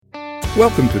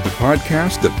Welcome to the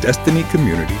podcast of Destiny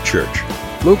Community Church,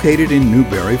 located in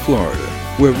Newberry, Florida,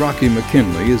 where Rocky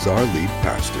McKinley is our lead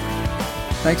pastor.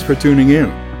 Thanks for tuning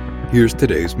in. Here's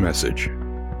today's message.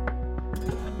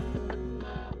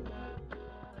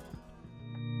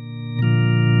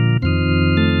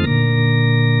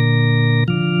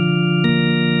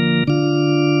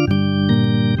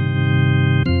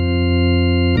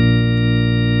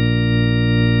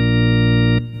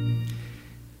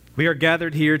 We are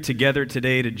gathered here together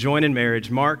today to join in marriage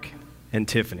Mark and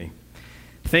Tiffany.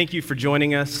 Thank you for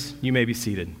joining us. You may be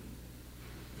seated.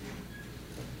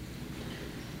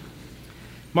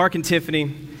 Mark and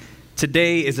Tiffany,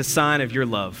 today is a sign of your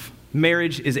love.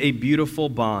 Marriage is a beautiful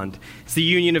bond. It's the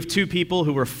union of two people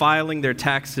who were filing their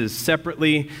taxes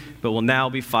separately, but will now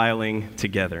be filing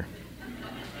together.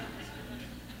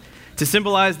 To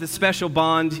symbolize this special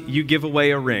bond, you give away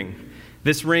a ring.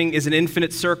 This ring is an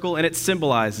infinite circle, and it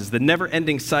symbolizes the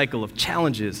never-ending cycle of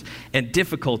challenges and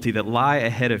difficulty that lie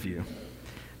ahead of you.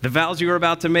 The vows you are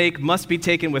about to make must be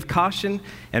taken with caution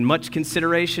and much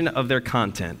consideration of their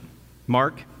content.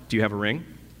 Mark, do you have a ring?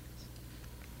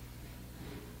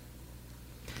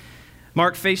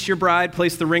 Mark, face your bride,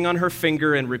 place the ring on her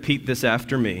finger, and repeat this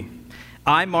after me.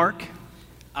 I, Mark,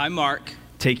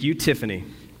 take you, Tiffany,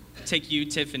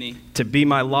 to be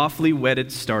my lawfully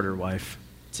wedded starter wife.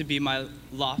 To be my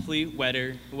lawfully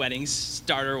wedding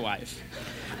starter wife.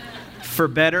 For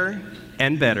better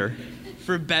and better.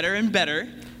 For better and better.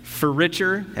 For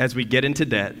richer as we get into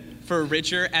debt. For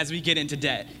richer as we get into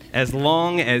debt. As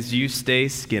long as you stay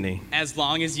skinny. As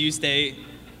long as you stay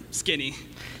skinny.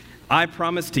 I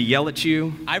promise to yell at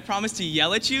you. I promise to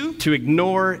yell at you. To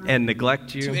ignore and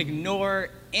neglect you. To ignore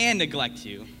and neglect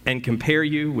you. And compare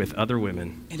you with other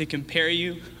women. And to compare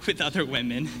you with other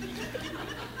women.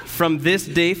 From this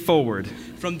day forward,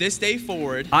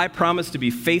 I promise to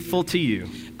be faithful to you.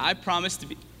 I promise to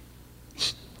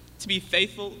be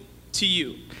faithful to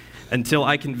you. Until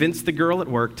I convince the girl at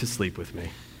work to sleep with me.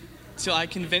 Till I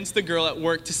convince the girl at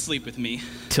work to sleep with me.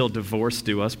 Till divorce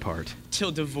do us part.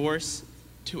 Till divorce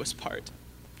do us part.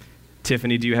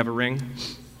 Tiffany, do you have a ring?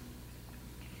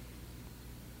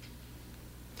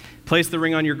 Place the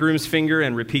ring on your groom's finger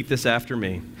and repeat this after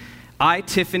me. I,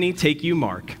 Tiffany, take you,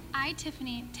 Mark. I,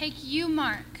 Tiffany, take you,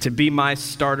 Mark. To be my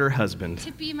starter husband.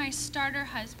 To be my starter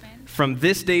husband. From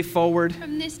this day forward.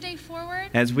 From this day forward.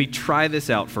 As we try this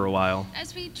out for a while.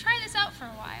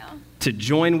 To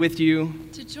join with you.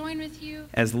 To join with you.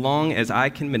 As long as I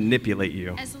can manipulate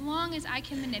you. As long as I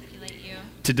can manipulate you.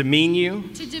 To demean you.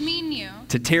 To demean you.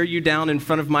 To tear you down in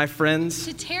front of my friends.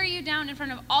 To tear you down in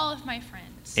front of all of my friends.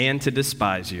 And to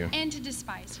despise you. And to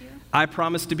despise you. I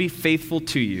promise to be faithful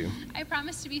to you. I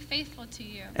promise to be faithful to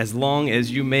you. As long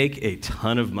as you make a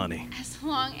ton of money. As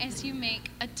long as you make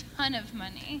a ton of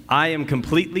money. I am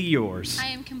completely yours. I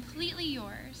am completely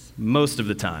yours. Most of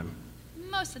the time.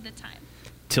 Most of the time.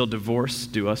 Till divorce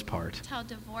do us part. Till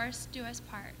divorce do us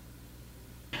part.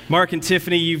 Mark and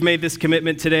Tiffany, you've made this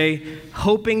commitment today,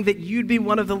 hoping that you'd be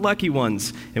one of the lucky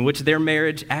ones in which their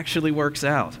marriage actually works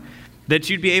out. That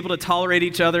you'd be able to tolerate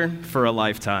each other for a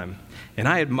lifetime. And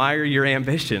I admire your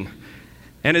ambition.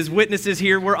 And as witnesses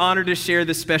here, we're honored to share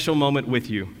this special moment with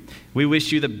you. We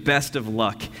wish you the best of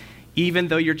luck, even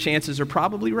though your chances are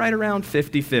probably right around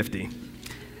 50-50.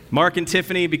 Mark and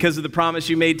Tiffany, because of the promise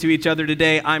you made to each other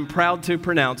today, I'm proud to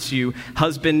pronounce you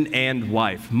husband and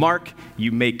wife. Mark,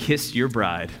 you may kiss your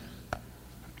bride.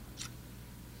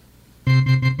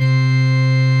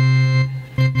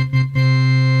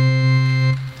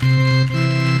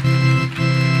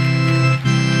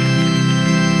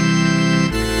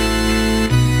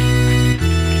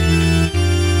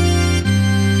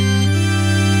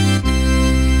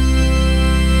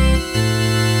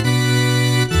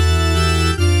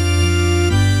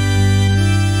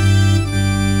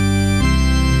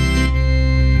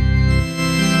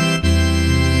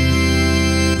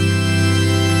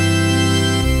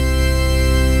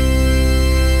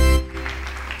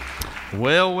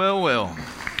 Well.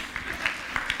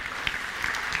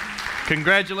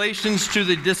 Congratulations to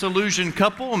the disillusioned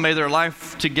couple, and may their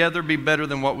life together be better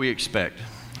than what we expect.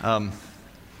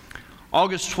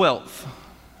 August 12th,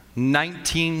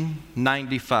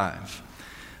 1995,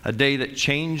 a day that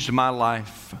changed my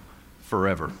life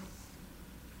forever.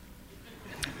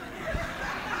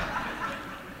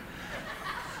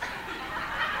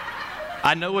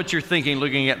 I know what you're thinking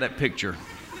looking at that picture.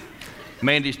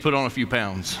 Mandy's put on a few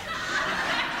pounds.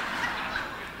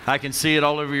 I can see it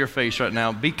all over your face right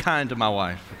now. Be kind to my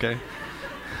wife, okay?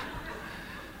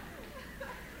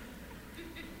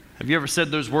 Have you ever said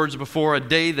those words before? A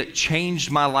day that changed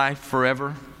my life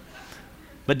forever.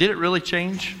 But did it really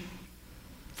change?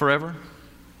 forever?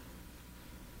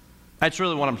 That's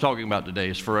really what I'm talking about today,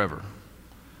 is forever.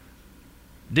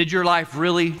 Did your life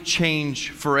really change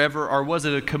forever, or was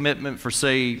it a commitment for,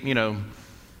 say, 3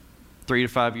 to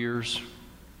 5 years?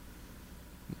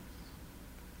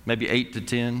 Maybe 8 to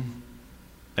 10?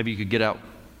 Maybe you could get out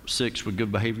 6 with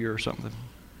good behavior or something.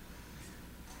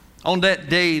 On that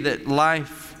day that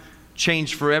life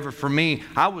changed forever for me,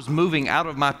 I was moving out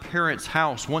of my parents'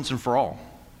 house once and for all.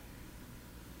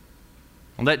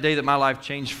 On that day that my life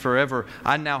changed forever,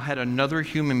 I now had another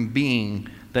human being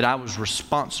that I was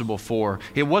responsible for.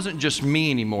 It wasn't just me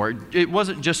anymore. It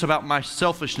wasn't just about my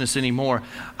selfishness anymore.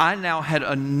 I now had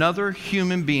another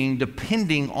human being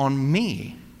depending on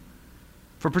me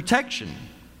for protection,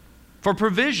 for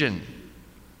provision,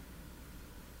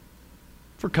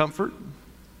 for comfort,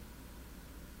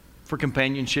 for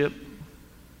companionship.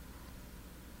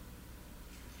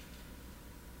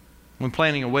 When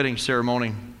planning a wedding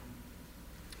ceremony,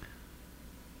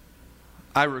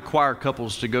 I require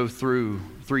couples to go through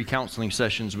 3 counseling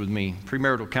sessions with me,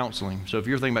 premarital counseling. So if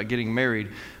you're thinking about getting married,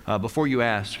 before you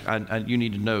ask, you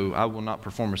need to know I will not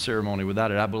perform a ceremony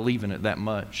without it. I believe in it that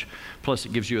much. Plus,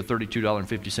 it gives you a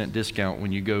 $32.50 discount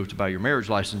when you go to buy your marriage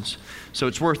license. So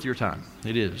it's worth your time.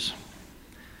 It is.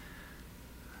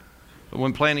 But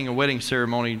when planning a wedding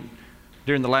ceremony,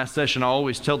 during the last session, I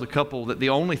always tell the couple that the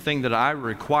only thing that I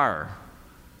require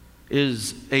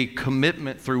is a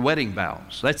commitment through wedding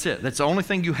vows. That's it. That's the only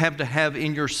thing you have to have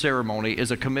in your ceremony,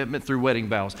 is a commitment through wedding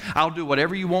vows. I'll do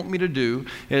whatever you want me to do,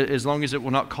 as long as it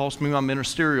will not cost me my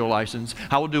ministerial license.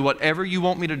 I will do whatever you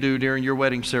want me to do during your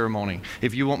wedding ceremony.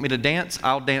 If you want me to dance,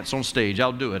 I'll dance on stage.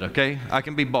 I'll do it, okay? I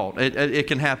can be bought. It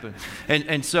can happen.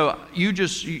 And so you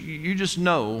just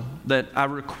know that I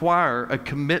require a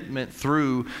commitment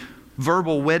through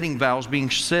verbal wedding vows being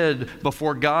said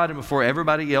before God and before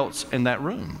everybody else in that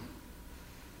room.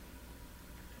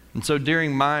 And so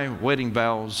during my wedding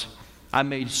vows, I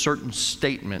made certain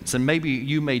statements, and maybe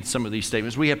you made some of these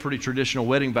statements. We have pretty traditional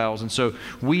wedding vows, and so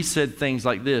we said things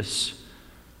like this: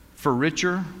 for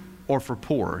richer or for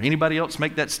poor. Anybody else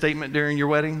make that statement during your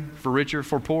wedding? For richer,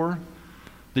 for poor?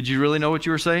 Did you really know what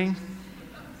you were saying?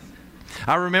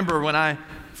 I remember when I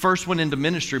first went into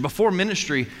ministry. Before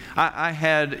ministry, I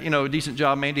had, a decent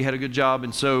job. Mandy had a good job,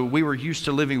 and so we were used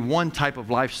to living one type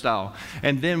of lifestyle.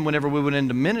 And then whenever we went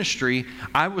into ministry,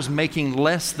 I was making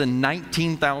less than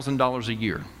 $19,000 a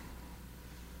year.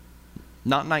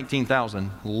 Not $19,000,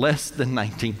 less than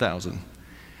 $19,000.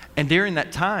 And during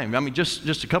that time,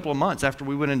 just a couple of months after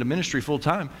we went into ministry full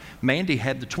time, Mandy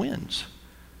had the twins.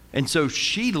 And so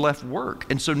she left work.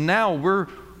 And so now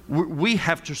we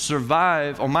have to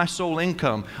survive on my sole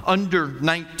income under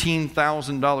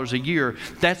 $19,000 a year.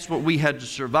 That's what we had to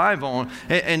survive on.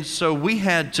 And so we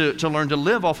had to learn to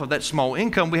live off of that small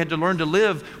income. We had to learn to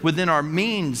live within our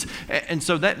means. And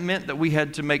so that meant that we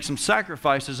had to make some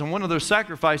sacrifices. And one of those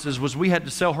sacrifices was we had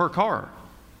to sell her car.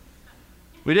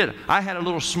 We did. I had a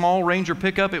little small Ranger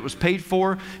pickup. It was paid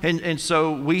for. And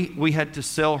so we had to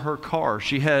sell her car.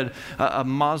 She had a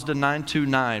Mazda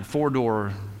 929,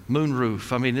 4-door,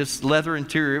 moonroof. This leather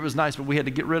interior, it was nice, but we had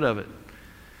to get rid of it.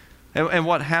 And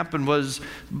what happened was,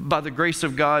 by the grace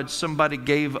of God, somebody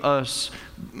gave us,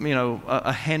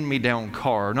 a hand-me-down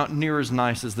car. Not near as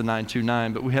nice as the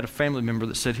 929, but we had a family member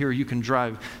that said, here, you can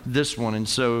drive this one. And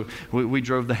so we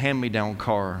drove the hand-me-down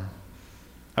car.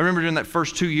 I remember during that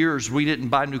first 2 years, we didn't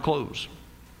buy new clothes.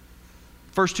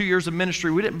 First 2 years of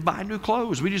ministry, we didn't buy new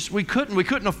clothes. We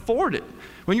couldn't afford it.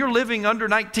 When you're living under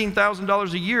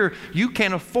 $19,000 a year, you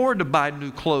can't afford to buy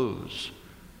new clothes.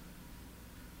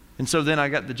 And so then I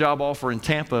got the job offer in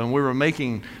Tampa, and we were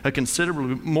making a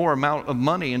considerably more amount of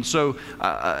money. And so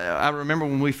I remember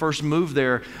when we first moved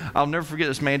there, I'll never forget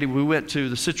this, Mandy. We went to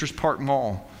the Citrus Park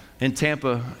Mall in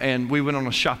Tampa, and we went on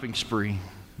a shopping spree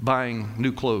buying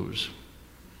new clothes.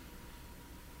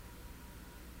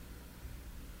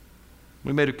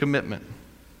 We made a commitment: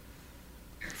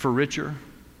 for richer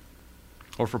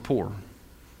or for poor.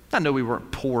 I know we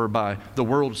weren't poor by the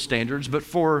world's standards, but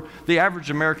for the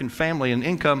average American family and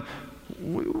income,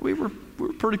 we were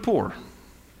pretty poor.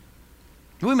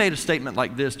 We made a statement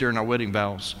like this during our wedding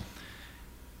vows: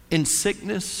 in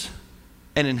sickness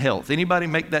and in health. Anybody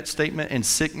make that statement, in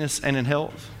sickness and in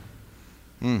health?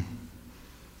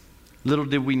 Little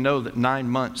did we know that 9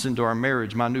 months into our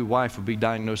marriage, my new wife would be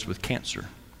diagnosed with cancer.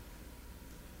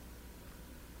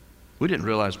 We didn't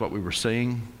realize what we were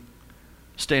saying,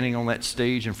 standing on that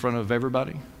stage in front of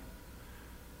everybody.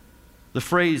 The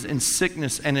phrase in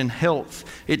sickness and in health,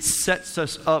 it sets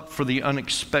us up for the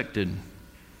unexpected.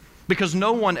 Because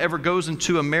no one ever goes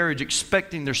into a marriage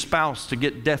expecting their spouse to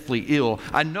get deathly ill.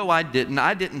 I know I didn't.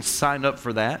 I didn't sign up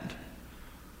for that.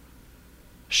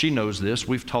 She knows this.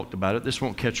 We've talked about it. This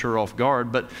won't catch her off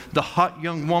guard. But the hot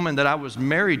young woman that I was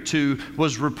married to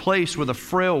was replaced with a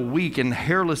frail, weak, and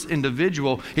hairless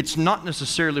individual. It's not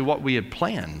necessarily what we had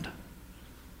planned.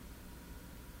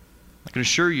 I can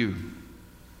assure you,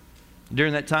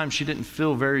 during that time, she didn't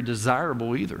feel very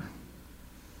desirable either.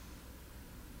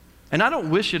 And I don't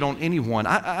wish it on anyone.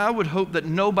 I would hope that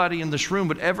nobody in this room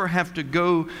would ever have to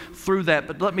go through that.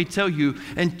 But let me tell you,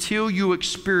 until you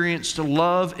experienced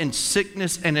love in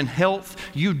sickness and in health,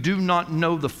 you do not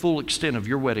know the full extent of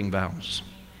your wedding vows.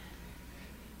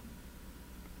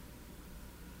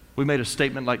 We made a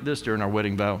statement like this during our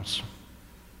wedding vows.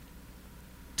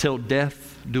 Till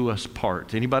death do us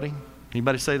part. Anybody?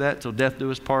 Anybody say that? Till death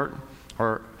do us part?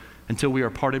 Or until we are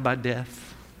parted by death?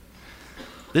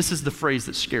 This is the phrase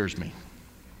that scares me.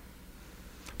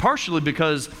 Partially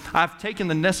because I've taken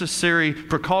the necessary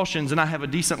precautions and I have a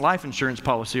decent life insurance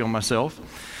policy on myself.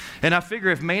 And I figure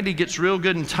if Mandy gets real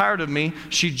good and tired of me,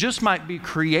 she just might be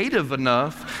creative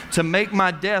enough to make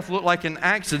my death look like an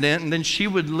accident, and then she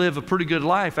would live a pretty good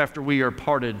life after we are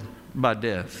parted by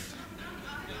death.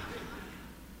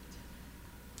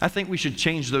 I think we should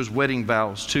change those wedding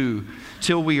vows too,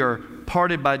 till we are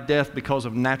parted by death because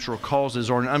of natural causes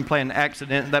or an unplanned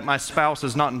accident that my spouse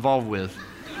is not involved with.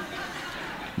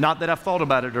 Not that I've thought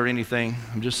about it or anything,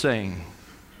 I'm just saying.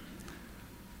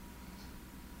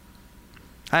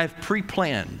 I have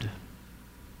pre-planned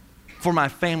for my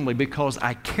family because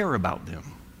I care about them.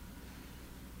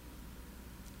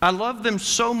 I love them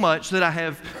so much that I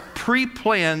have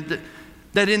pre-planned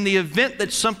that in the event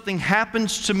that something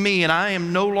happens to me and I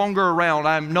am no longer around,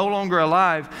 I am no longer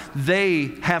alive, they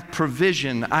have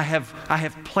provision. I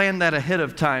have planned that ahead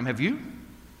of time. Have you?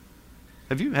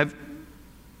 Do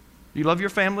you love your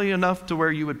family enough to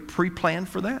where you would pre-plan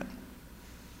for that?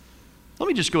 Let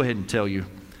me just go ahead and tell you.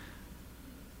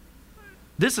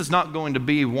 This is not going to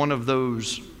be one of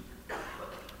those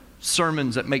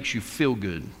sermons that makes you feel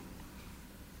good.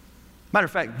 Matter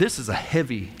of fact, this is a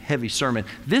heavy, heavy sermon.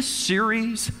 This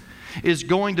series is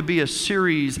going to be a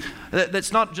series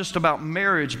that's not just about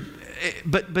marriage,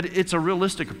 but it's a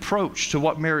realistic approach to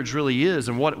what marriage really is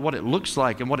and what it looks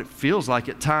like and what it feels like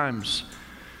at times.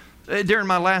 During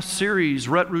my last series,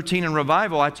 Rut, Routine, and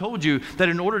Revival, I told you that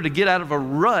in order to get out of a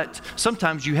rut,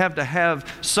 sometimes you have to have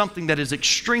something that is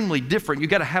extremely different. You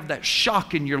got to have that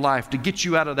shock in your life to get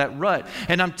you out of that rut.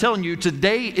 And I'm telling you,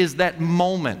 today is that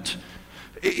moment.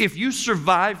 If you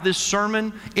survive this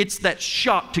sermon, it's that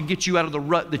shock to get you out of the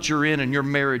rut that you're in your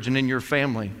marriage and in your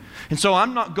family. And so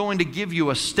I'm not going to give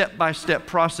you a step-by-step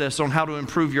process on how to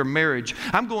improve your marriage.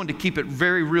 I'm going to keep it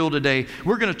very real today.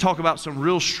 We're going to talk about some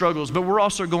real struggles, but we're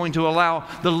also going to allow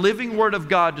the living Word of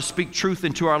God to speak truth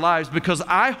into our lives, because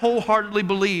I wholeheartedly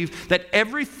believe that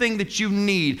everything that you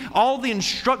need, all the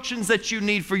instructions that you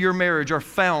need for your marriage are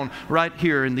found right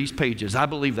here in these pages. I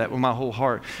believe that with my whole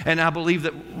heart. And I believe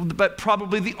that but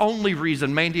probably the only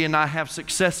reason Mandy and I have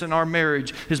success in our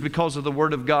marriage is because of the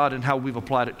Word of God and how we've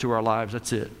applied it to our lives.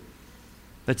 That's it.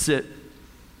 That's it.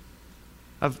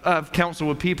 I've counseled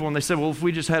with people and they said, well, if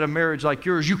we just had a marriage like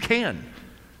yours, you can.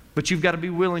 But you've got to be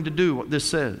willing to do what this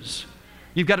says.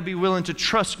 You've got to be willing to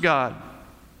trust God,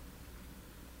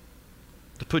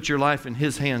 to put your life in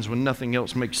His hands when nothing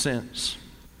else makes sense.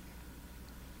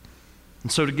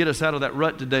 And so to get us out of that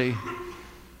rut today,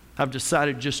 I've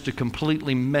decided just to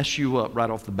completely mess you up right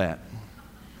off the bat.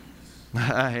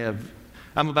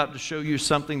 I'm about to show you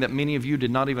something that many of you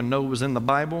did not even know was in the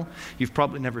Bible. You've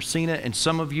probably never seen it, and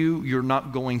some of you, you're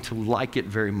not going to like it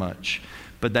very much.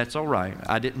 But that's all right.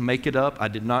 I didn't make it up. I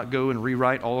did not go and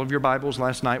rewrite all of your Bibles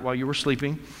last night while you were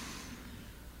sleeping.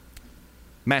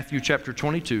 Matthew chapter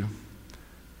 22.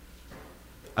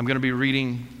 I'm going to be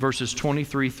reading verses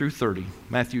 23 through 30.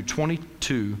 Matthew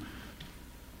 22,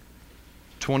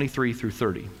 23 through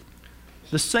 30.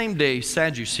 The same day,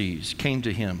 Sadducees came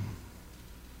to him,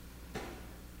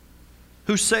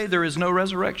 who say there is no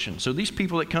resurrection. So these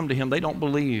people that come to him, they don't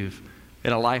believe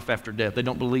in a life after death. They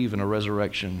don't believe in a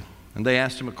resurrection. And they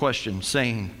asked him a question,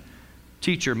 saying,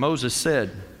 Teacher, Moses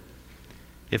said,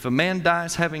 if a man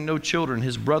dies having no children,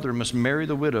 his brother must marry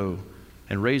the widow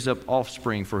and raise up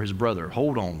offspring for his brother.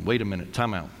 Hold on, wait a minute,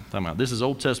 time out. This is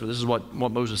Old Testament. This is what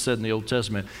Moses said in the Old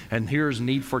Testament. And here's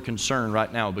need for concern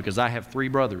right now, because I have 3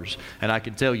 brothers, and I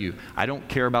can tell you, I don't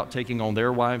care about taking on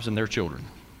their wives and their children.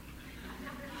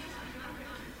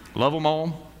 Love them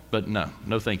all, but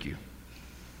no thank you.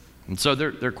 And so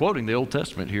they're quoting the Old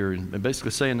Testament here and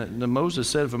basically saying that Moses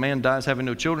said if a man dies having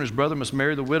no children, his brother must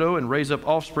marry the widow and raise up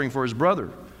offspring for his brother.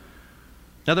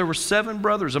 Now there were 7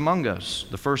 brothers among us.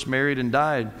 The first married and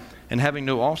died, and having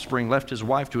no offspring left his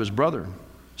wife to his brother.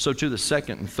 So to the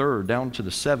second and third, down to the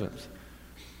 7th.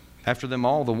 After them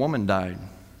all, the woman died.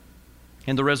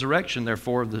 In the resurrection,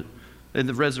 therefore,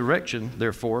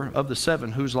 of the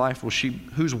seven, whose wife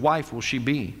will she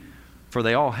be? For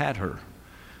they all had her.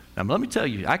 Now, let me tell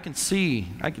you, I can see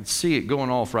it going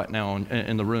off right now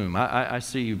in the room. I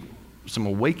see some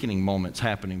awakening moments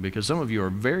happening because some of you are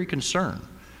very concerned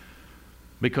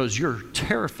because you're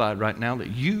terrified right now that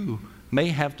you may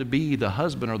have to be the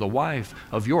husband or the wife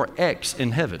of your ex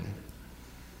in heaven.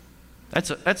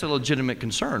 That's a legitimate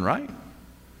concern, right?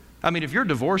 I mean, if you're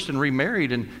divorced and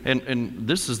remarried, and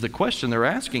this is the question they're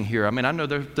asking here. I mean, I know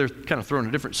they're kind of throwing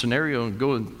a different scenario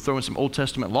and throwing some Old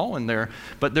Testament law in there,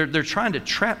 but they're trying to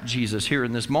trap Jesus here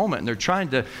in this moment, and they're trying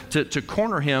to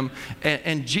corner him,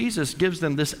 and Jesus gives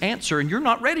them this answer, and you're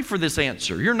not ready for this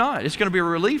answer. You're not. It's going to be a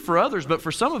relief for others, but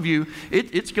for some of you,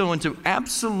 it's going to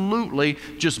absolutely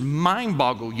just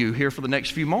mind-boggle you here for the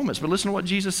next few moments. But listen to what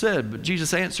Jesus said. But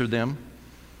Jesus answered them,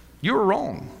 "You are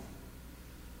wrong,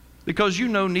 because you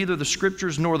know neither the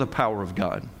Scriptures nor the power of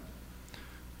God.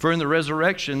 For in the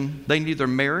resurrection they neither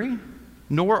marry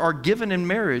nor are given in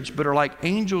marriage, but are like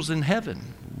angels in heaven."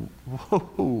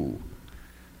 Whoa.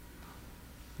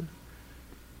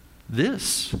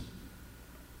 This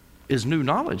is new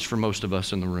knowledge for most of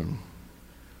us in the room.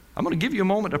 I'm going to give you a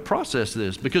moment to process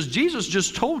this, because Jesus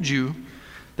just told you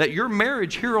that your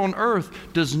marriage here on earth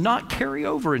does not carry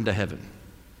over into heaven.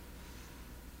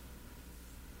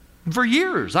 For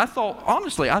years, I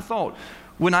thought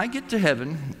when I get to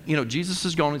heaven, Jesus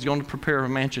is gone, he's going to prepare a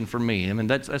mansion for me. I mean,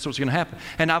 that's what's going to happen.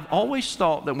 And I've always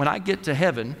thought that when I get to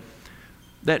heaven,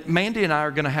 that Mandy and I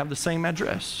are going to have the same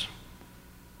address.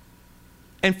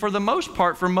 And for the most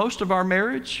part, for most of our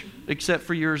marriage, except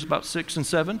for years about 6 and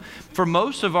 7, for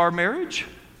most of our marriage,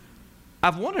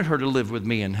 I've wanted her to live with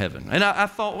me in heaven. And I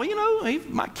thought, well,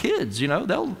 my kids,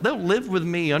 they'll live with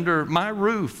me under my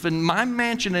roof and my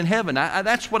mansion in heaven.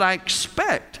 That's what I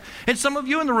expect. And some of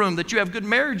you in the room that you have good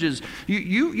marriages,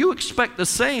 you expect the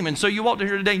same. And so you walked in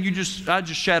here today and I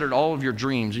just shattered all of your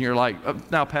dreams. And you're like, oh,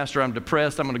 now, Pastor, I'm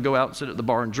depressed. I'm going to go out and sit at the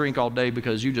bar and drink all day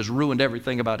because you just ruined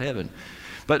everything about heaven.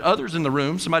 But others in the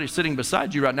room, somebody sitting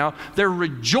beside you right now, they're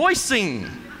rejoicing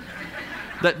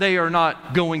that they are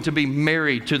not going to be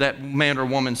married to that man or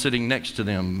woman sitting next to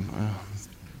them.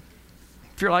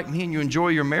 If you're like me and you enjoy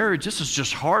your marriage, this is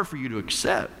just hard for you to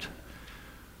accept.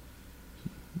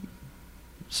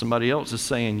 Somebody else is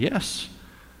saying, yes,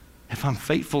 if I'm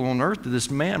faithful on earth to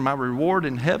this man, my reward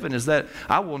in heaven is that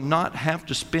I will not have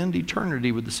to spend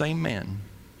eternity with the same man.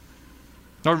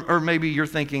 Or maybe you're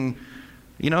thinking,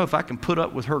 if I can put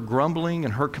up with her grumbling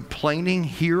and her complaining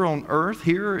here on earth,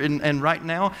 here and right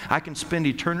now, I can spend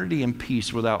eternity in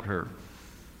peace without her.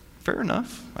 Fair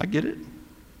enough. I get it.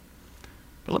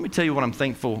 But let me tell you what I'm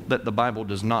thankful that the Bible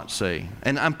does not say.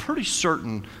 And I'm pretty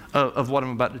certain of what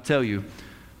I'm about to tell you.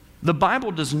 The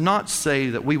Bible does not say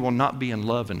that we will not be in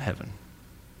love in heaven.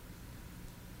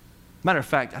 Matter of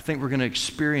fact, I think we're going to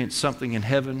experience something in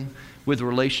heaven with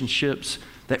relationships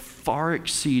that far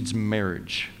exceeds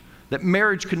marriage. That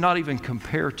marriage could not even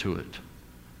compare to it.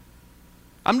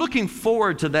 I'm looking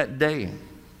forward to that day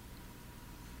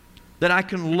that I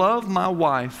can love my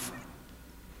wife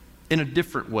in a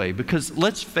different way. Because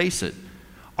let's face it,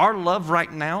 our love right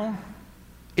now,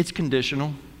 it's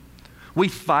conditional. We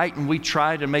fight and we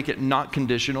try to make it not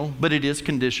conditional, but it is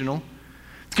conditional.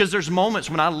 Because there's moments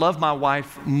when I love my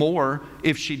wife more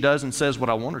if she does and says what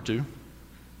I want her to.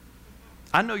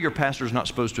 I know your pastor's not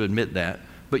supposed to admit that,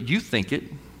 but you think it.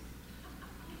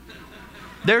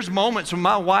 There's moments when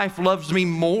my wife loves me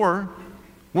more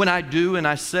when I do and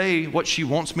I say what she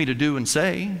wants me to do and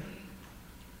say.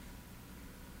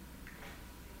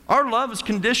 Our love is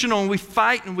conditional, and we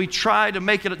fight and we try to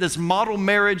make it this model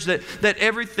marriage that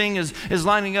everything is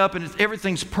lining up and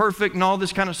everything's perfect and all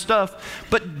this kind of stuff.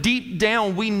 But deep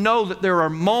down, we know that there are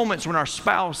moments when our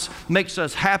spouse makes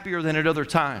us happier than at other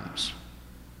times.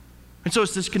 And so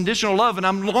it's this conditional love, and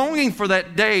I'm longing for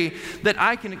that day that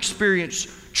I can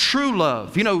experience true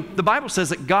love. The Bible says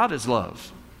that God is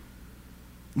love.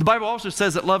 The Bible also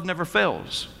says that love never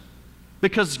fails.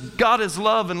 Because God is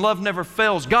love and love never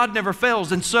fails. God never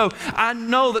fails. And so I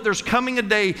know that there's coming a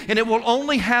day, and it will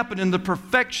only happen in the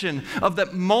perfection of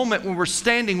that moment when we're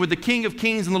standing with the King of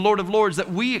Kings and the Lord of Lords,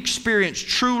 that we experience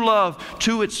true love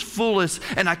to its fullest.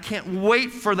 And I can't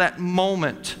wait for that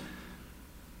moment.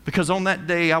 Because on that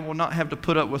day, I will not have to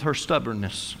put up with her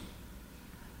stubbornness.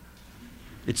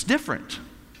 It's different.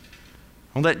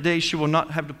 On that day, she will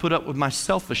not have to put up with my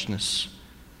selfishness.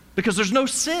 Because there's no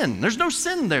sin. There's no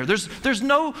sin there. There's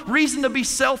no reason to be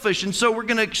selfish. And so we're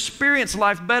going to experience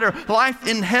life better. Life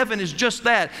in heaven is just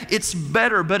that. It's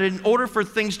better. But in order for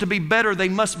things to be better, they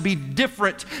must be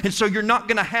different. And so you're not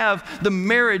going to have the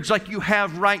marriage like you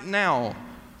have right now.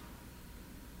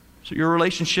 So your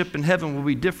relationship in heaven will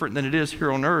be different than it is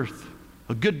here on earth.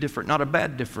 A good different, not a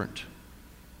bad different.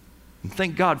 And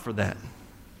thank God for that.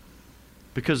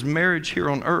 Because marriage here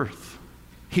on earth,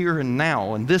 here and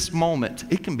now, in this moment,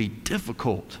 it can be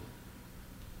difficult.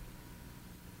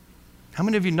 How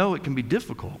many of you know it can be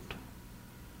difficult?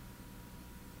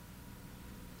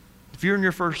 If you're in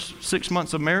your first 6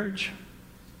 months of marriage,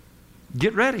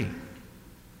 get ready.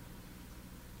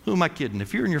 Who am I kidding?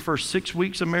 If you're in your first 6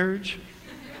 weeks of marriage,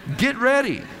 get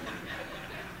ready.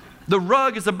 The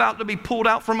rug is about to be pulled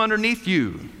out from underneath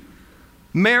you.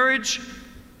 Marriage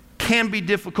can be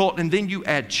difficult, and then you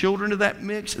add children to that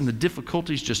mix, and the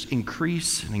difficulties just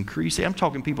increase and increase. I'm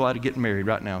talking people out of getting married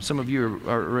right now. Some of you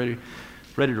are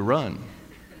ready to run.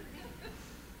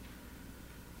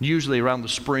 Usually around the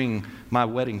spring, my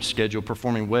wedding schedule,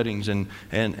 performing weddings and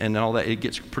all that, it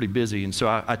gets pretty busy, and so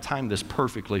I time this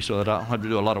perfectly so that I don't have to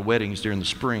do a lot of weddings during the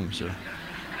spring. So,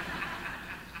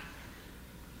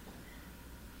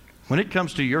 when it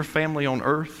comes to your family on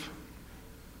earth,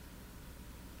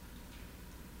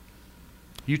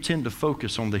 you tend to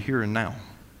focus on the here and now.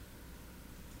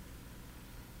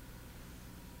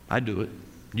 I do it.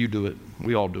 You do it.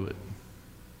 We all do it.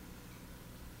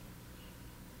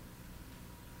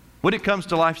 When it comes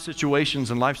to life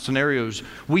situations and life scenarios,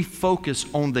 we focus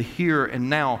on the here and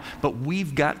now, but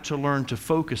we've got to learn to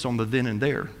focus on the then and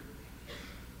there.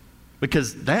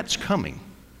 Because that's coming.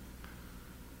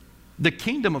 The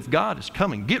kingdom of God is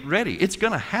coming. Get ready. It's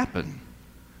going to happen.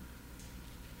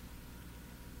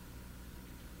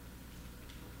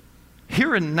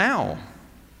 Here and now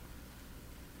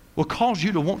will cause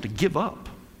you to want to give up.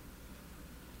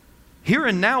 Here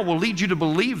and now will lead you to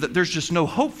believe that there's just no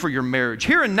hope for your marriage.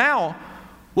 Here and now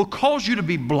will cause you to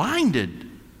be blinded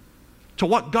to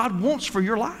what God wants for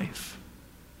your life.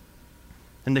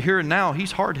 In the here and now,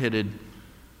 he's hard-headed,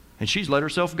 and she's let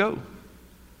herself go.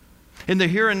 In the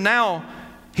here and now,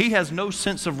 he has no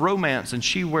sense of romance, and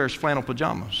she wears flannel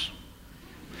pajamas.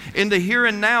 In the here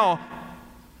and now,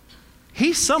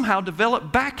 he somehow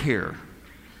developed back hair,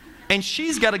 and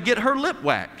she's got to get her lip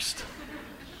waxed.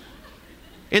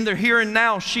 In the here and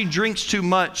now, she drinks too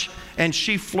much, and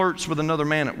she flirts with another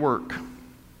man at work.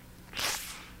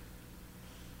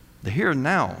 The here and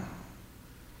now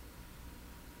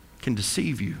can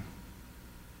deceive you.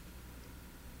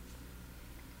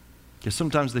 Because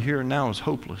sometimes the here and now is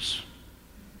hopeless.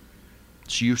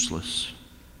 It's useless.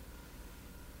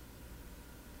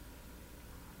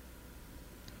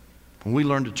 When we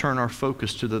learn to turn our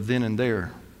focus to the then and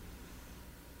there,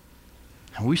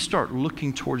 and we start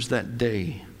looking towards that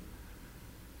day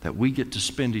that we get to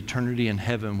spend eternity in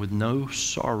heaven with no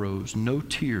sorrows, no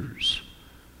tears,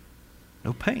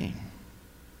 no pain.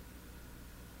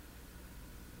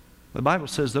 The Bible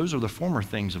says those are the former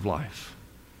things of life.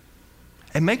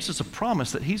 It makes us a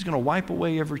promise that he's going to wipe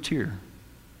away every tear.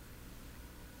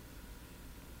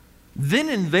 Then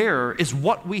and there is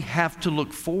what we have to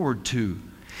look forward to.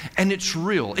 And it's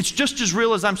real. It's just as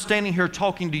real as I'm standing here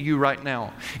talking to you right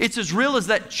now. It's as real as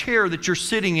that chair that you're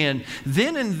sitting in.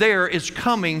 Then and there is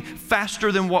coming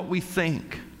faster than what we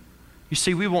think. You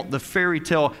see, we want the fairy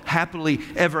tale happily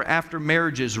ever after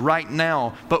marriages right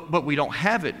now, but we don't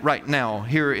have it right now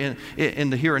here in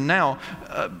the here and now.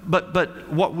 But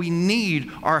what we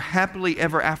need are happily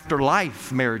ever after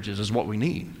life marriages is what we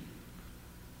need.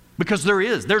 Because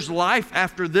there's life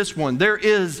after this one. There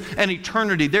is an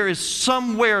eternity. There is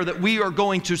somewhere that we are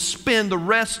going to spend the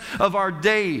rest of our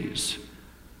days.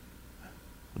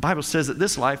 The Bible says that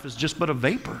this life is just but a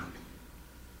vapor.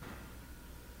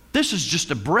 This is just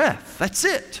a breath. That's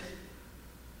it.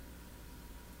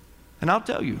 And I'll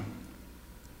tell you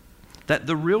that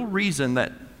the real reason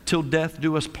that till death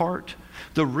do us part,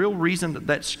 the real reason that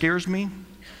that scares me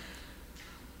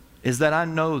is that I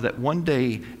know that one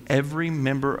day every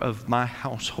member of my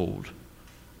household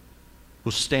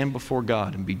will stand before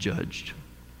God and be judged.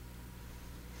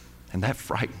 And that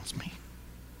frightens me.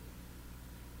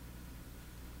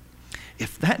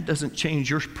 If that doesn't change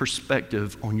your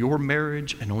perspective on your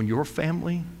marriage and on your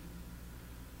family,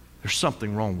 there's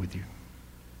something wrong with you.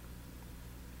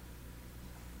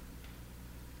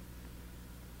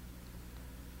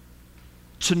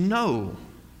 To know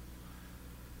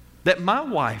that my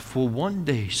wife will one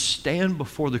day stand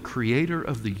before the Creator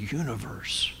of the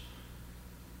universe.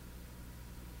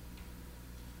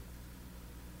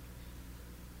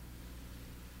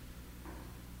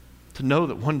 to know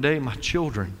that one day my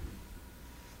children,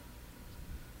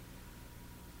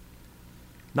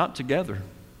 not together,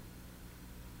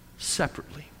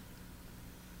 separately,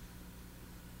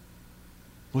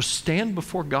 will stand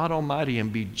before God Almighty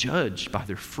and be judged by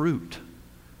their fruit.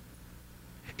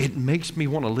 It makes me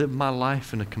want to live my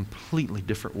life in a completely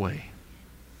different way.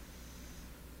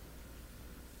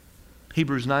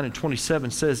 Hebrews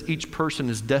 9:27 says each person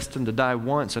is destined to die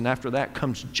once, and after that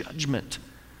comes judgment.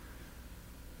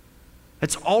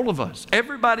 It's all of us,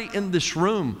 everybody in this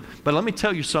room. But let me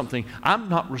tell you something. I'm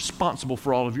not responsible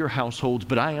for all of your households,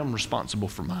 but I am responsible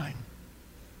for mine.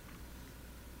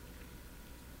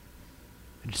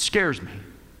 It scares me.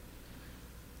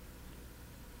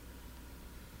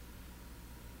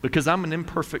 Because I'm an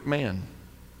imperfect man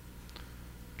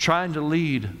trying to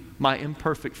lead my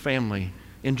imperfect family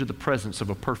into the presence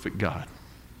of a perfect God.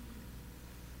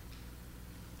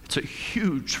 It's a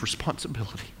huge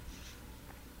responsibility.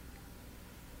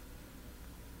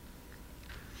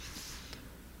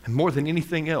 And more than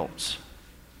anything else,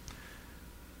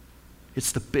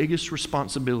 it's the biggest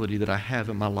responsibility that I have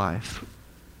in my life.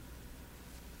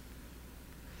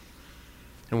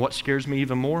 And what scares me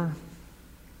even more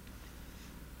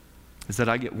is that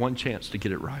I get one chance to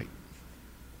get it right.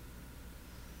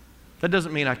 That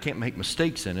doesn't mean I can't make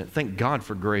mistakes in it. Thank God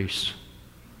for grace.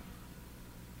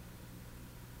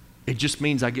 It just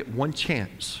means I get one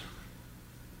chance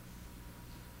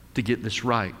to get this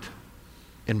right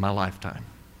in my lifetime.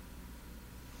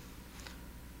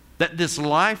 That this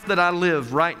life that I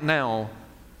live right now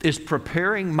is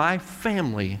preparing my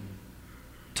family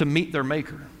to meet their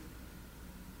Maker.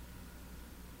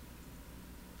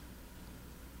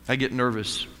 I get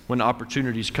nervous when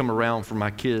opportunities come around for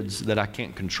my kids that I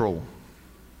can't control.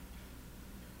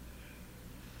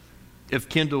 If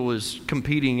Kendall is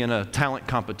competing in a talent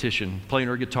competition, playing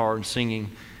her guitar and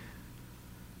singing,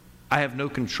 I have no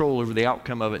control over the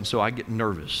outcome of it, and so I get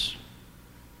nervous.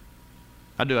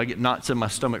 I do. I get knots in my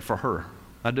stomach for her.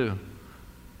 I do.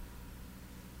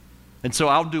 And so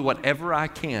I'll do whatever I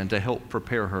can to help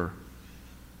prepare her.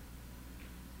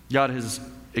 God has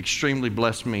extremely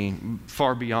blessed me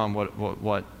far beyond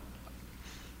what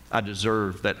I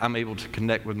deserve, that I'm able to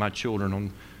connect with my children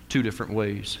on two different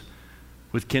ways.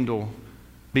 With Kendall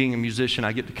being a musician,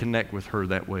 I get to connect with her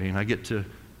that way, and I get to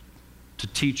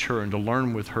teach her and to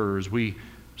learn with her as we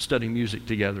study music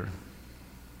together.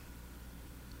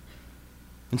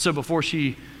 And so before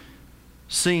she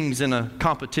sings in a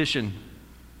competition,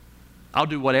 I'll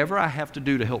do whatever I have to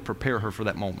do to help prepare her for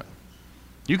that moment.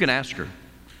 You can ask her.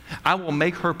 I will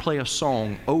make her play a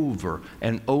song over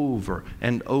and over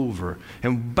and over.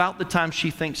 And about the time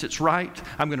she thinks it's right,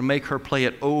 I'm going to make her play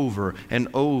it over and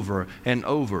over and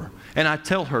over. And I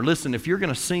tell her, listen, if you're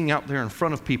going to sing out there in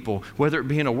front of people, whether it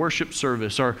be in a worship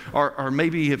service or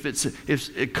maybe if it's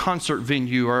a concert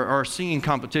venue or a singing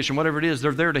competition, whatever it is,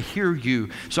 they're there to hear you.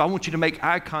 So I want you to make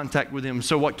eye contact with them.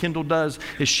 So what Kendall does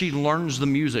is she learns the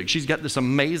music. She's got this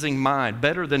amazing mind,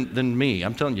 better than me.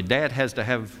 I'm telling you, Dad has to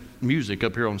have music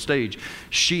up here on stage.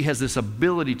 She has this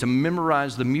ability to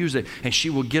memorize the music, and she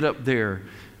will get up there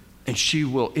and she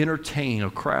will entertain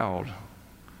a crowd.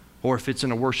 Or if it's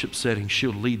in a worship setting,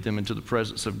 she'll lead them into the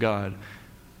presence of God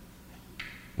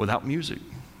without music.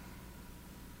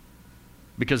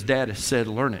 Because Dad has said,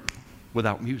 learn it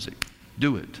without music.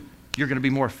 Do it. You're going to be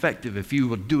more effective if you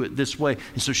will do it this way.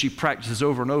 And so she practices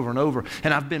over and over and over.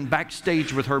 And I've been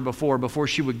backstage with her before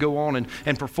she would go on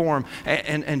and perform.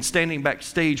 And standing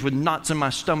backstage with knots in my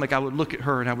stomach, I would look at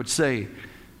her and I would say,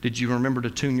 did you remember to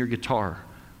tune your guitar?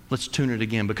 Let's tune it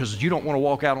again, because you don't want to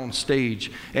walk out on stage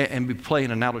and be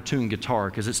playing an out-of-tune guitar,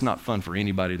 because it's not fun for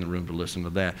anybody in the room to listen to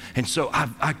that. And so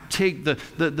I take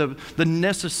the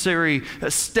necessary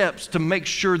steps to make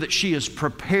sure that she is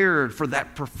prepared for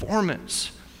that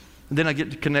performance. And then I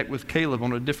get to connect with Caleb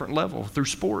on a different level through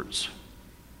sports.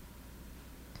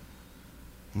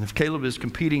 And if Caleb is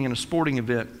competing in a sporting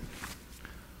event,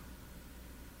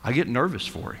 I get nervous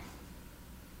for him.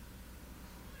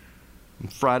 On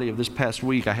Friday of this past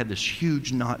week, I had this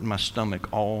huge knot in my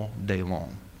stomach all day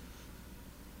long.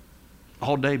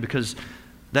 All day, because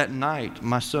that night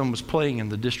my son was playing in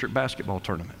the district basketball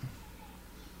tournament.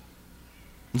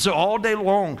 And so all day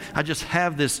long, I just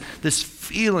have this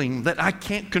feeling that I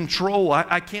can't control.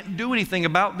 I can't do anything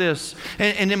about this.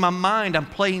 And in my mind, I'm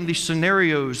playing these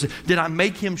scenarios. Did I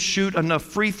make him shoot enough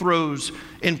free throws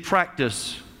in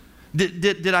practice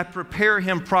Did I prepare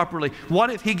him properly? What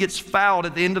if he gets fouled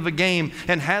at the end of a game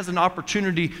and has an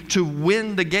opportunity to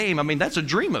win the game? I mean, that's a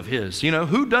dream of his. You know,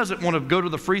 who doesn't want to go to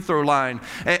the free throw line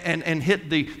and hit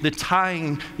the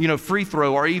tying, free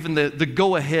throw, or even the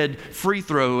go-ahead free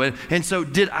throw? And so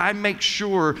did I make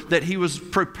sure that he was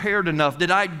prepared enough? Did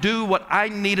I do what I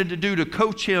needed to do to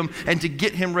coach him and to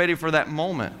get him ready for that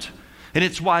moment? And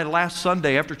it's why last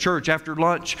Sunday after church, after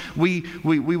lunch, we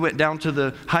went down to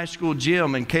the high school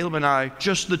gym, and Caleb and I,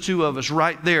 just the two of us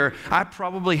right there, I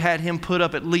probably had him put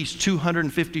up at least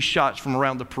 250 shots from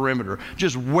around the perimeter,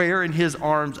 just wearing his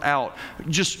arms out,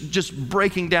 just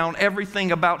breaking down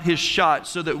everything about his shot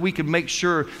so that we could make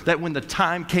sure that when the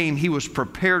time came, he was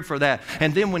prepared for that.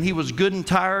 And then when he was good and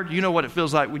tired, you know what it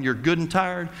feels like when you're good and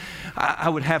tired? I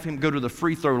would have him go to the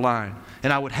free throw line,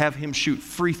 and I would have him shoot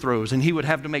free throws, and he would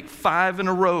have to make 5 in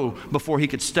a row before he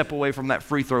could step away from that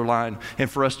free throw line and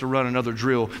for us to run another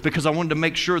drill, because I wanted to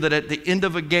make sure that at the end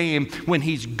of a game, when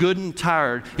he's good and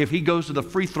tired, if he goes to the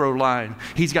free throw line,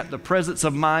 he's got the presence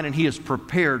of mind and he is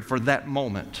prepared for that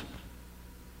moment.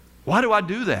 Why do I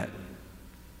do that?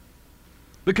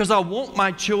 Because I want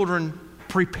my children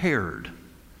prepared.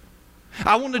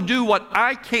 I want to do what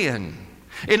I can.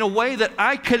 In a way that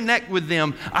I connect with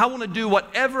them, I want to do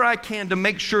whatever I can to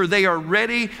make sure they are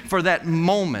ready for that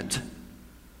moment.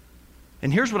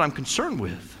 And here's what I'm concerned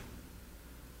with.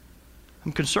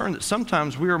 I'm concerned that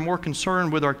sometimes we are more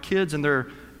concerned with our kids and their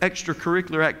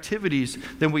extracurricular activities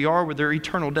than we are with their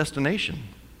eternal destination.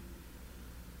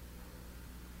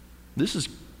 This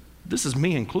is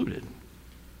me included.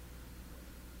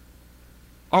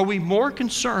 Are we more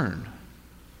concerned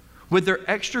with their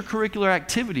extracurricular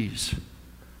activities,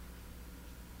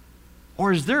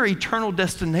 or is their eternal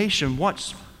destination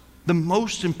what's the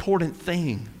most important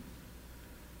thing?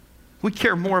 We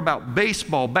care more about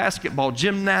baseball, basketball,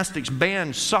 gymnastics,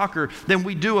 band, soccer than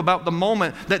we do about the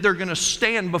moment that they're going to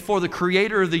stand before the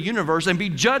Creator of the universe and be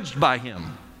judged by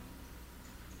Him.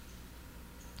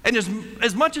 And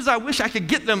as much as I wish I could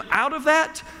get them out of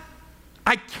that,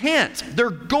 I can't.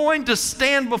 They're going to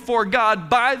stand before God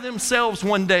by themselves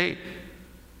one day.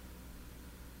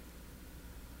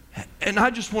 And I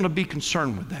just want to be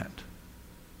concerned with that.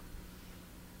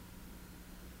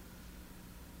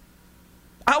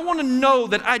 I want to know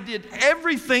that I did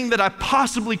everything that I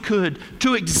possibly could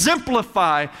to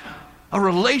exemplify a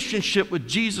relationship with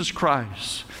Jesus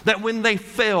Christ. That when they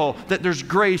fail, that there's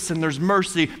grace and there's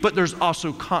mercy, but there's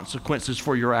also consequences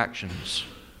for your actions.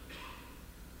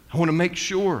 I want to make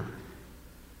sure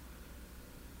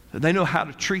that they know how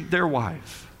to treat their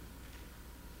wife.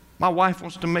 My wife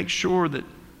wants to make sure that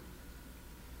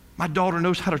my daughter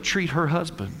knows how to treat her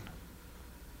husband.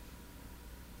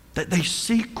 That they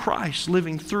see Christ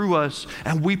living through us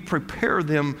and we prepare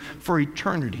them for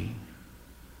eternity.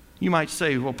 You might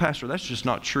say, well, Pastor, that's just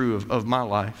not true of my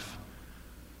life.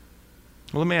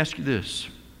 Well, let me ask you this.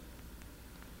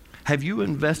 Have you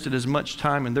invested as much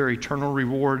time in their eternal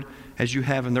reward as you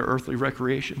have in their earthly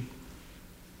recreation?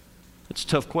 That's a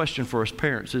tough question for us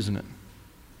parents, isn't it?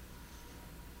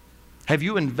 Have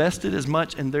you invested as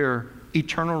much in their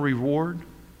eternal reward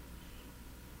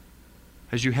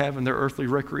as you have in their earthly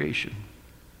recreation?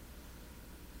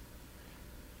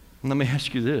 And let me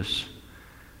ask you this.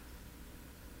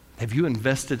 Have you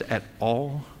invested at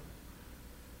all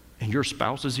in your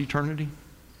spouse's eternity?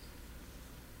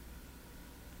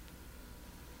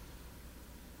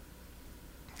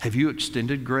 Have you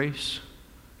extended grace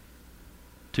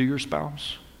to your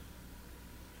spouse?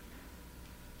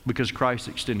 Because Christ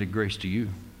extended grace to you.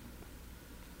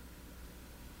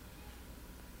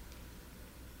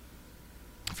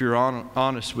 If you're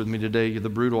honest with me today, the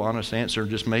brutal, honest answer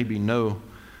just may be no.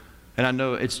 And I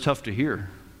know it's tough to hear.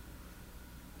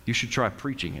 You should try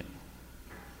preaching it.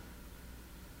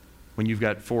 When you've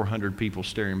got 400 people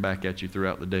staring back at you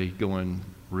throughout the day going,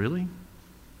 really?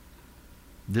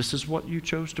 This is what you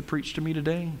chose to preach to me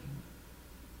today?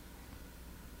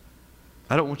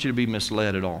 I don't want you to be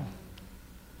misled at all.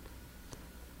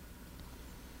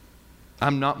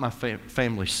 I'm not my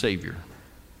family's savior.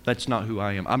 That's not who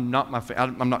I am. I'm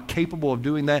not capable of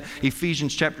doing that.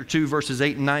 Ephesians chapter 2, verses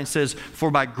 8 and 9 says, "For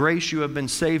by grace you have been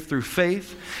saved through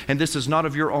faith, and this is not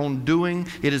of your own doing.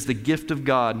 It is the gift of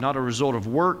God, not a result of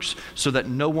works, so that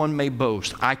no one may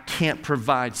boast." I can't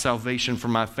provide salvation for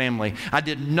my family. I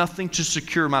did nothing to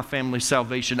secure my family's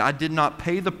salvation. I did not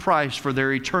pay the price for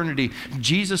their eternity.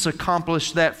 Jesus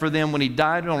accomplished that for them when He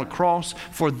died on a cross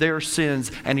for their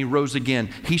sins, and He rose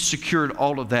again. He secured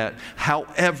all of that.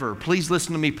 However, please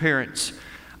listen to me, parents,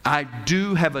 I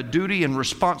do have a duty and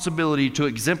responsibility to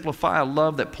exemplify a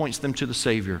love that points them to the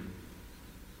Savior.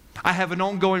 I have an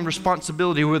ongoing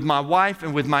responsibility with my wife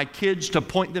and with my kids to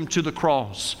point them to the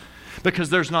cross, because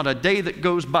there's not a day that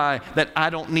goes by that I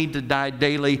don't need to die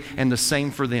daily, and the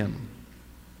same for them.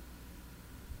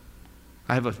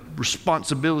 I have a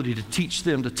responsibility to teach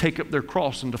them to take up their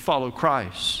cross and to follow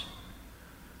Christ.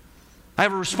 I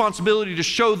have a responsibility to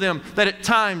show them that at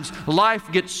times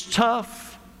life gets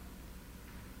tough.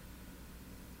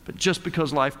 But just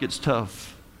because life gets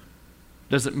tough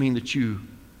doesn't mean that you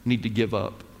need to give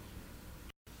up.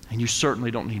 And you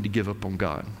certainly don't need to give up on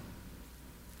God.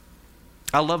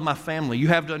 I love my family. You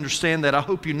have to understand that. I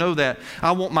hope you know that.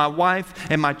 I want my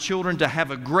wife and my children to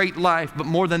have a great life, but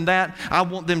more than that, I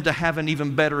want them to have an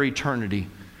even better eternity.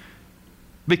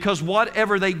 Because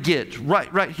whatever they get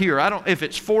right here, if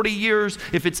it's 40 years,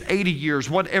 if it's 80 years,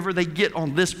 whatever they get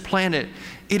on this planet,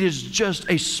 it is just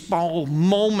a small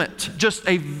moment, just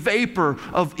a vapor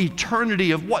of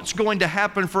eternity of what's going to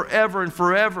happen forever and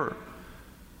forever.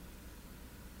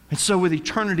 And so with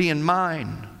eternity in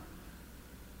mind,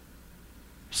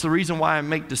 it's the reason why I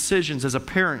make decisions as a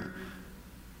parent,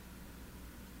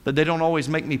 but they don't always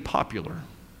make me popular.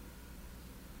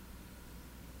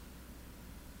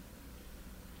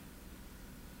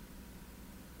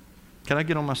 Can I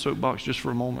get on my soapbox just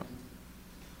for a moment?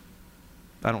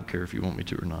 I don't care if you want me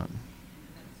to or not.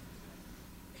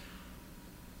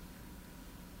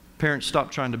 Parents,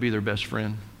 stop trying to be their best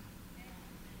friend.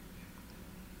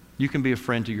 You can be a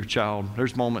friend to your child.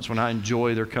 There's moments when I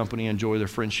enjoy their company, enjoy their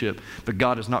friendship, but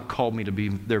God has not called me to be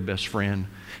their best friend.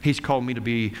 He's called me to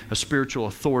be a spiritual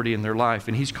authority in their life,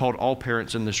 and He's called all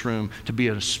parents in this room to be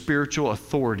a spiritual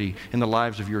authority in the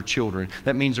lives of your children.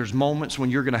 That means there's moments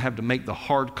when you're going to have to make the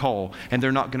hard call, and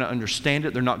they're not going to understand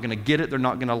it, they're not going to get it, they're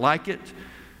not going to like it,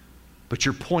 but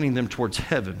you're pointing them towards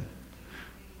heaven.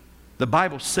 The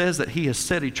Bible says that He has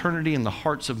set eternity in the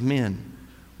hearts of men.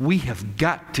 We have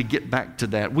got to get back to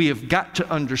that. We have got to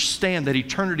understand that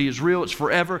eternity is real, it's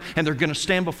forever, and they're going to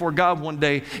stand before God one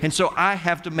day. And so I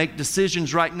have to make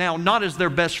decisions right now, not as their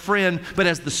best friend, but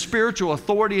as the spiritual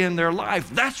authority in their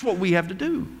life. That's what we have to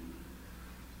do.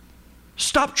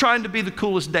 Stop trying to be the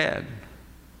coolest dad.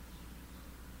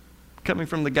 Coming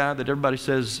from the guy that everybody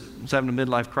says is having a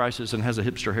midlife crisis and has a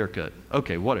hipster haircut.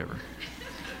 Okay, whatever.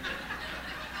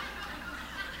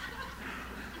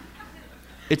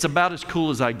 It's about as cool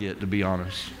as I get, to be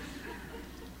honest.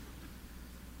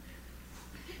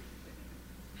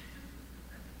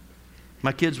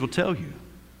 My kids will tell you,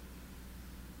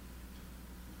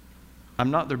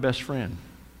 I'm not their best friend.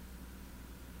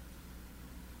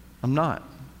 I'm not.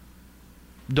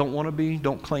 Don't want to be,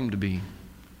 don't claim to be.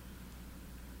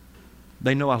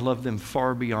 They know I love them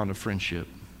far beyond a friendship.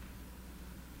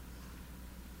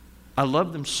 I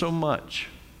love them so much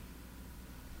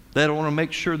that I want to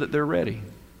make sure that they're ready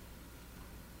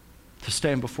to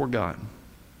stand before God.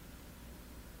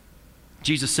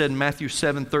 Jesus said in Matthew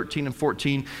 7:13 and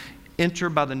 14, enter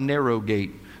by the narrow gate.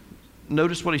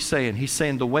 Notice what He's saying. He's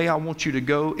saying the way I want you to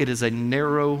go, it is a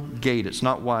narrow gate. It's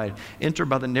not wide. Enter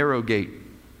by the narrow gate.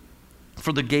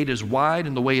 For the gate is wide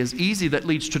and the way is easy that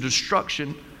leads to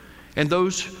destruction, and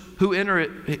those who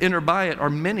enter by it are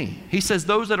many. He says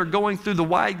those that are going through the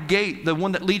wide gate, the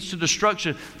one that leads to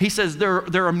destruction, He says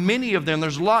there are many of them.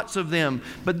 There's lots of them.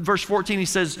 But verse 14, He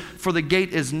says, for the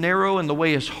gate is narrow and the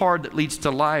way is hard that leads to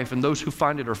life, and those who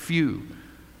find it are few.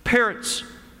 Parents,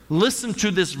 listen to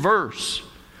this verse.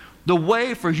 The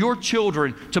way for your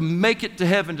children to make it to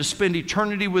heaven, to spend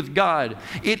eternity with God,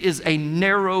 it is a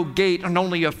narrow gate, and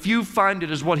only a few find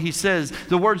it, is what He says.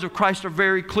 The words of Christ are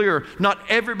very clear. Not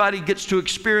everybody gets to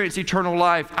experience eternal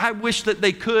life. I wish that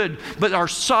they could, but our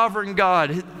sovereign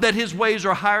God, that His ways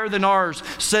are higher than ours,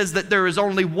 says that there is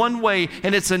only one way,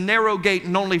 and it's a narrow gate,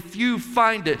 and only few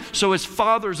find it. So as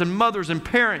fathers and mothers and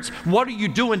parents, what are you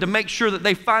doing to make sure that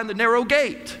they find the narrow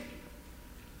gate?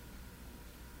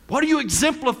 What are you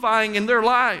exemplifying in their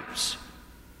lives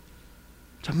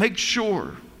to make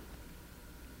sure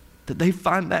that they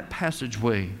find that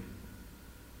passageway?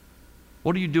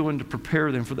 What are you doing to prepare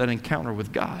them for that encounter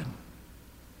with God?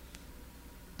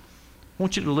 I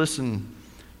want you to listen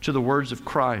to the words of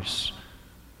Christ.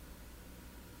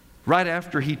 Right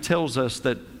after He tells us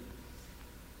that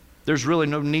there's really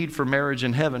no need for marriage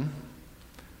in heaven,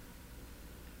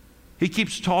 He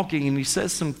keeps talking and He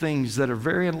says some things that are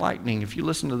very enlightening. If you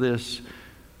listen to this,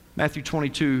 Matthew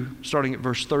 22, starting at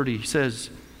verse 30, He says,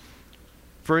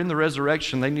 for in the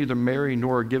resurrection they neither marry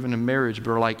nor are given in marriage, but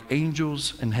are like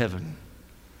angels in heaven.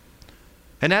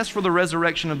 And as for the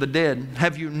resurrection of the dead,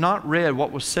 have you not read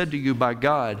what was said to you by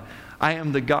God? I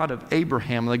am the God of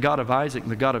Abraham, the God of Isaac,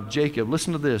 and the God of Jacob.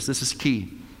 Listen to this. This is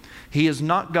key. He is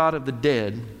not God of the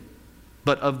dead,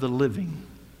 but of the living.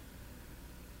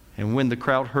 And when the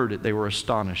crowd heard it, they were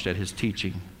astonished at his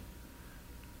teaching.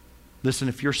 Listen,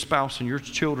 if your spouse and your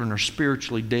children are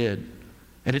spiritually dead,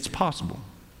 and it's possible,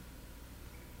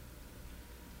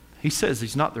 he says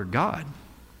he's not their God.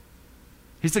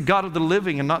 He's the God of the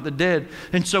living and not the dead.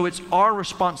 And so it's our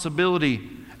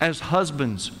responsibility as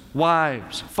husbands,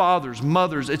 wives, fathers,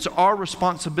 mothers, it's our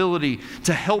responsibility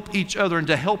to help each other and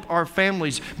to help our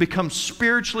families become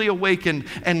spiritually awakened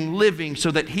and living so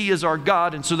that He is our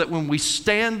God, and so that when we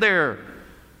stand there,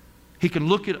 He can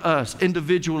look at us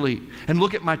individually and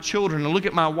look at my children and look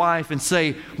at my wife and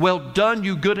say, "Well done,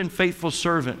 you good and faithful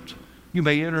servant. You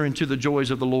may enter into the joys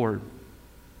of the Lord."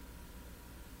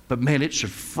 But man, it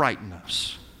should frighten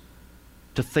us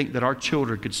to think that our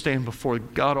children could stand before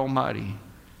God Almighty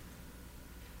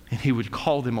and He would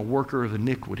call them a worker of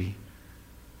iniquity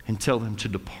and tell them to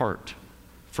depart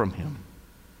from Him.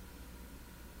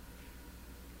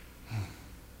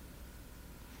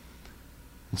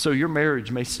 And so your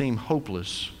marriage may seem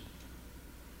hopeless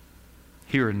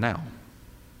here and now.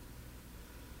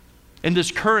 In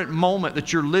this current moment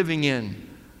that you're living in,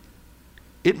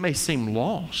 it may seem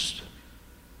lost,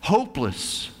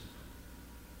 hopeless.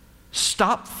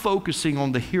 Stop focusing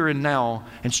on the here and now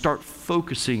and start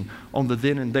focusing on the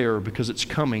then and there, because it's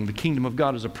coming. The kingdom of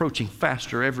God is approaching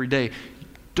faster every day.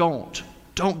 Don't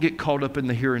get caught up in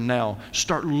the here and now.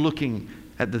 Start looking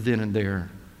at the then and there,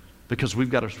 because we've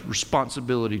got a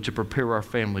responsibility to prepare our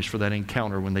families for that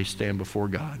encounter when they stand before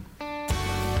God.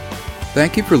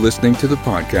 Thank you for listening to the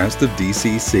podcast of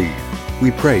DCC.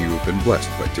 We pray you have been blessed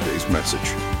by today's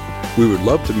message. We would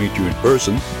love to meet you in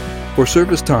person. For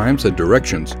service times and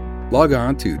directions, log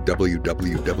on to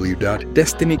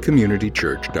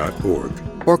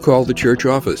www.destinycommunitychurch.org or call the church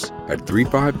office at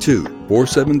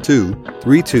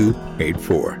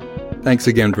 352-472-3284. Thanks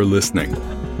again for listening.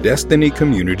 Destiny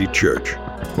Community Church,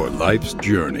 for life's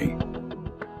journey.